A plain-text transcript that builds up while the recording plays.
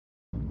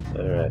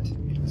Alright,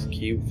 let's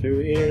cube through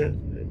here.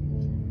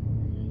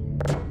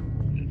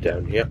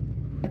 Down here.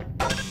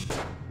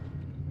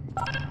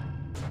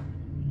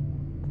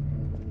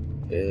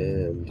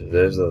 And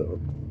there's the other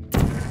one.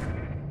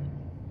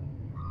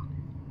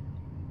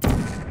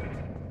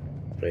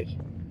 Right.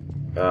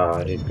 Ah,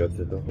 I didn't go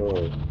through the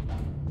hole.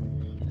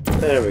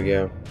 There we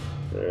go.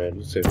 Alright,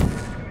 let's see.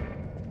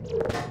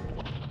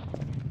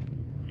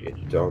 Get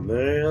you down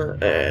there,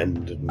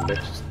 and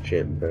next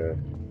chamber.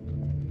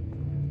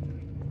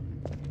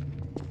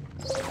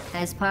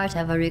 As part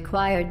of a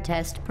required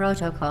test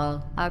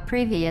protocol, our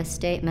previous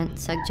statement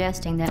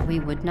suggesting that we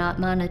would not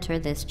monitor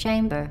this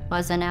chamber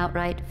was an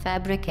outright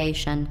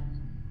fabrication.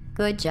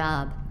 Good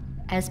job.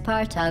 As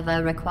part of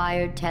a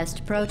required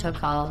test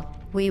protocol,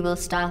 we will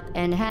stop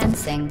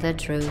enhancing the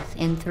truth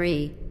in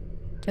 3,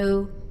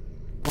 2...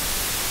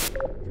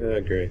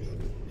 Oh, great.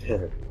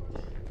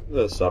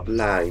 They'll stop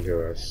lying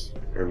to us.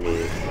 Or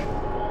me.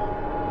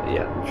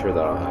 Yeah, I'm sure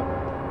that'll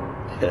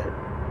happen.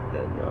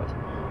 And not.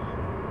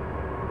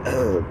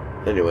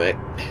 Anyway,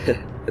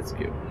 let's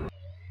go.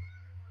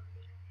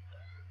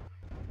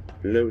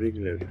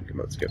 Loading, loading. Come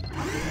on, let's go.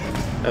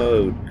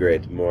 Oh,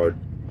 great. More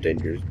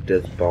dangerous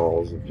death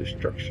balls of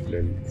destruction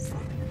and...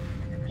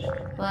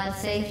 While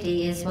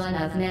safety is one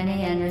of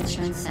many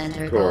Enrichment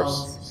Center Of course,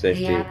 goals,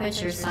 safety. the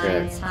Aperture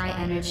Science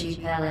high-energy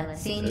pellet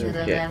seen to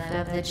the left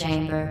of the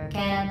chamber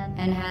can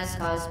and has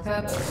caused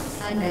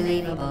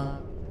unbelievable.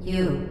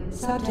 You,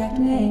 Subject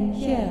name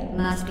here.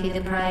 must be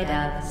the pride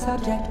of.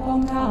 Subject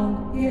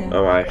hometown here.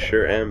 Oh, I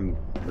sure am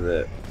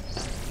the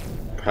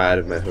pride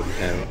of my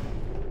hometown.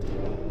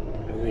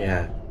 Oh,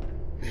 yeah.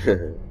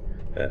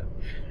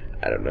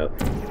 I don't know.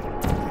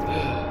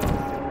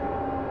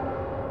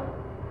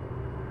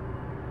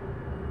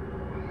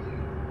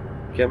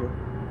 Come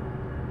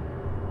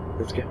on.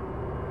 Let's go.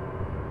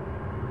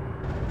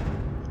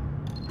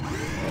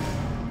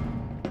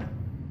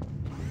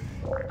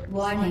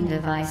 Warning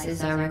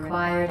devices are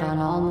required on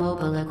all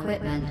mobile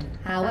equipment.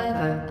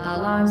 However,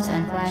 alarms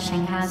and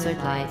flashing hazard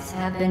lights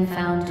have been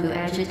found to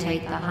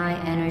agitate the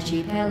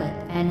high-energy pellet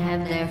and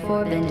have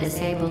therefore been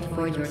disabled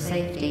for your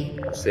safety.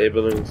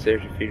 Disabling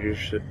safety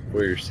features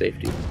for your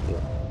safety.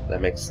 Yeah,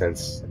 that makes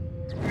sense.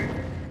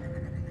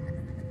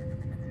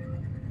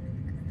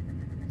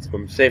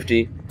 Some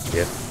safety.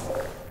 Yeah.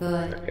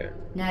 Good. Okay.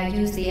 Now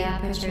use the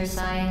Aperture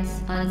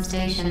Science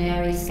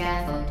unstationary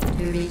scaffold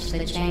to reach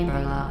the chamber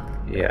lock.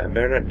 Yeah, I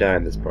better not die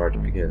in this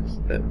part because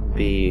that would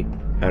be...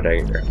 Oh,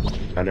 dang it.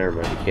 Oh, never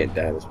mind. You can't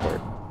die in this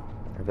part.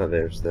 I thought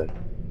there was the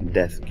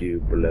death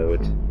cube below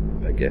it.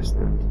 I guess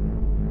not.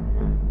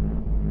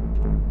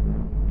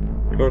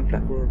 Come on,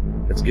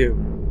 platform. Let's go.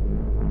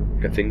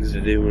 Got things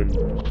to do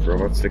and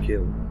robots to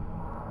kill.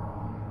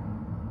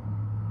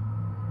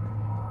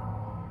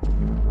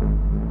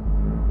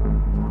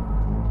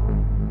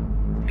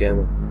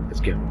 Gamma. Let's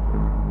go.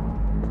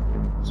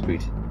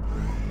 Sweet.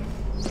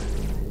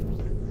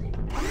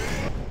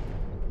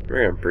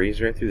 We're gonna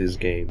breeze right through this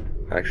game.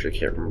 I actually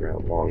can't remember how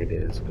long it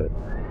is, but...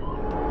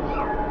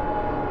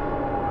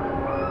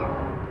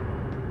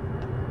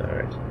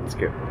 Alright, let's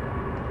go.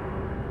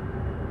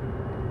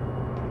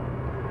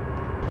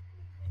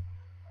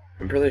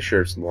 I'm pretty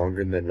sure it's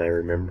longer than I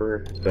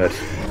remember, but...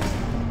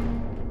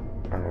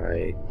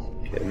 I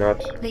cannot...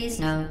 Please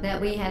note that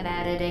we have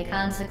added a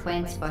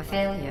consequence for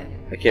failure.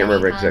 I can't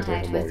remember Any exactly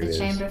how contact long with it the is.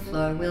 chamber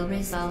floor will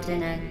result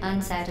in an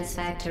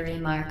unsatisfactory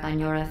mark on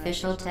your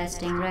official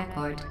testing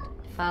record,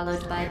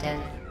 followed by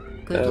death.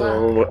 Good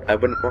luck. I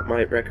wouldn't want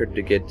my record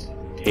to get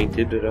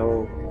tainted at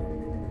all.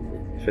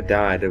 If it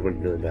died, it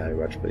wouldn't really matter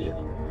much, but yeah.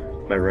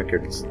 My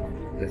record's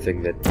the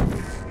thing that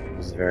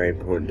is very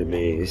important to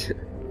me.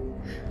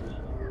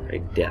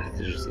 Like death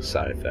is just a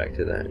side effect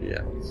to that,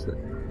 yeah. So,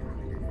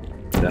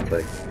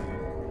 nothing.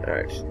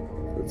 Alright,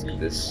 let's get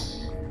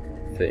this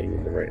thing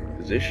in the right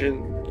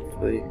position,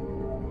 hopefully.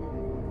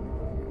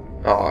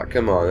 Aw,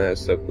 come on,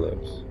 that's so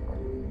close.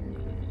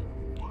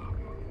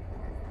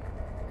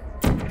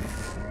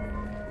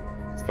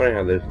 It's funny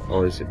how there's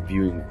all these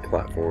viewing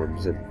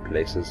platforms and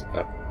places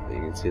up that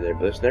you can see there,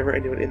 but there's never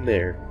anyone in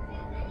there.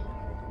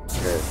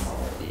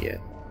 Yeah.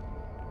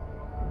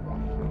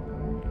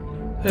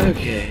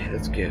 Okay,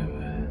 let's go.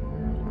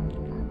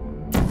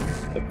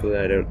 Hopefully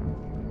I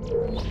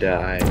don't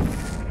die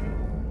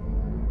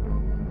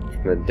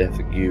from the death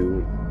of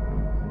you.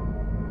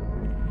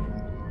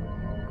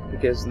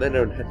 Because then I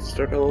don't have to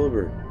start all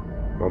over.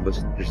 Well,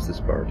 just this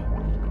part.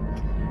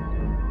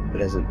 It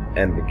doesn't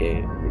end the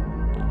game.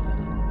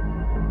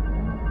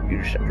 You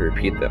just have to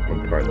repeat that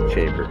one part of the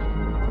chamber.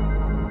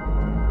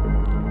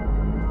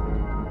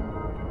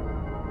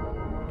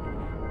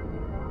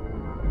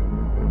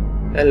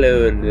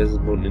 Hello,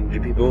 invisible ninja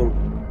people.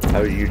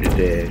 How are you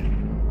today?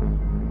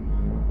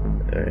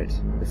 Alright,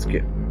 let's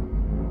go.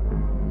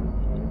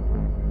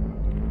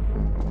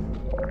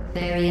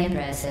 Very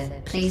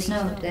impressive. Please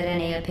note that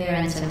any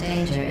appearance of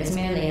danger is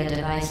merely a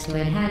device to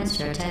enhance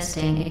your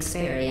testing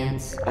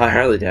experience. I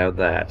hardly doubt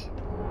that.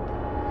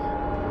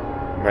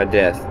 My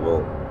death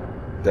will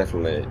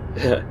definitely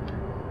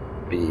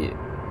be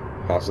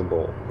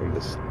possible in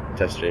this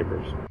test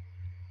chambers.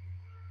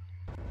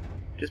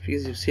 Just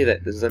because you say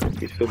that does not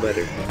make me feel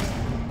better.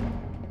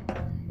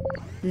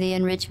 The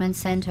Enrichment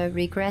Center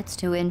regrets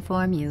to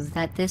inform you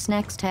that this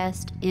next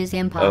test is Oh,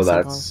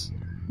 impossible.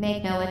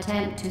 Make no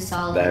attempt to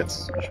solve it.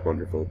 that's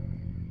wonderful.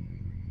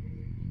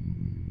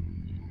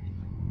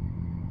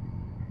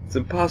 It's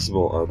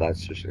impossible. Oh, that's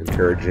just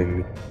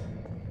encouraging.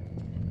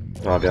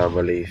 Oh, beyond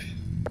relief.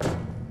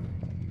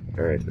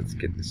 Alright, let's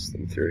get this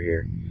thing through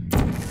here.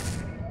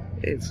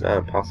 It's not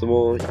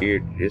impossible. You're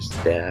just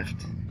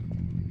daft.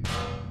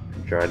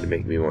 You're trying to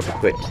make me want to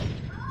quit.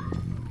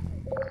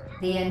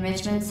 The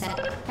Enrichment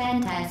Center.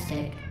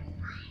 Fantastic.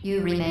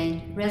 You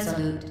remain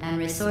resolute and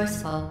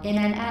resourceful in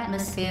an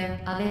atmosphere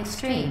of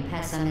extreme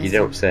pessimism. You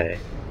don't say.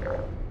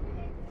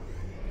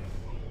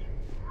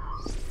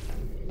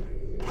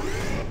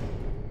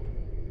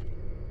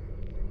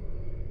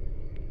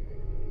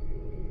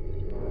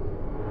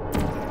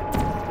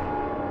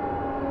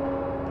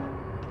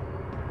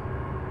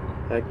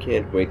 I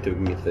can't wait to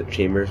meet the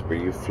chambers where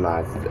you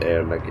fly through the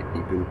air like an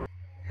eagle.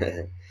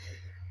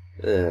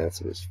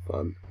 That was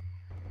fun.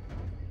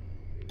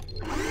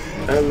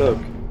 Oh look,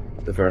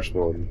 the first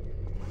one.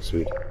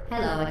 Sweet.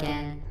 Hello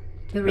again.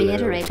 To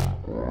reiterate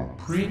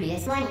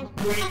previous one.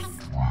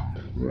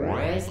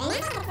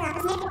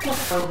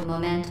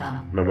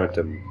 Momentum.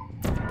 Momentum.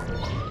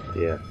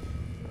 Yeah.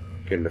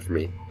 Good enough for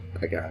me.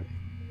 I got it.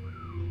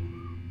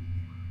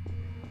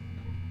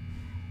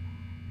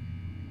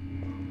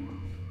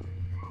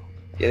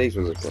 Yeah, these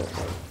ones are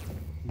cool.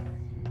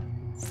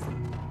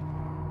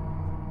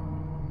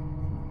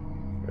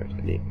 Right,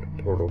 I need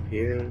a portal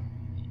here.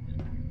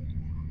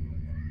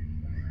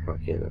 Why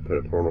can't I put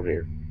a portal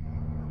here?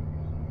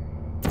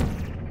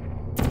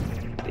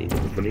 I need to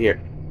put one here.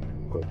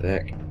 What the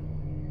heck?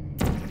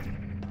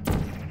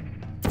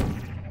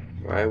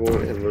 Why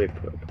won't it let me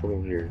put a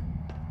portal here?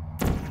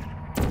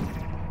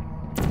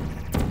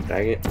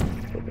 Dang it.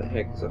 What the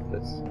heck is up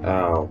this?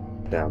 Oh,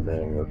 down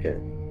there, okay.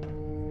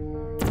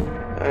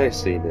 I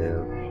see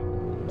now.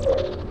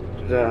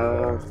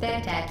 Ta-da!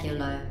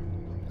 Spectacular.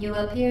 You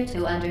appear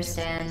to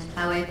understand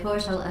how a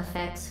portal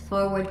affects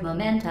forward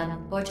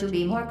momentum, or to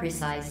be more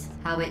precise,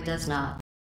 how it does not.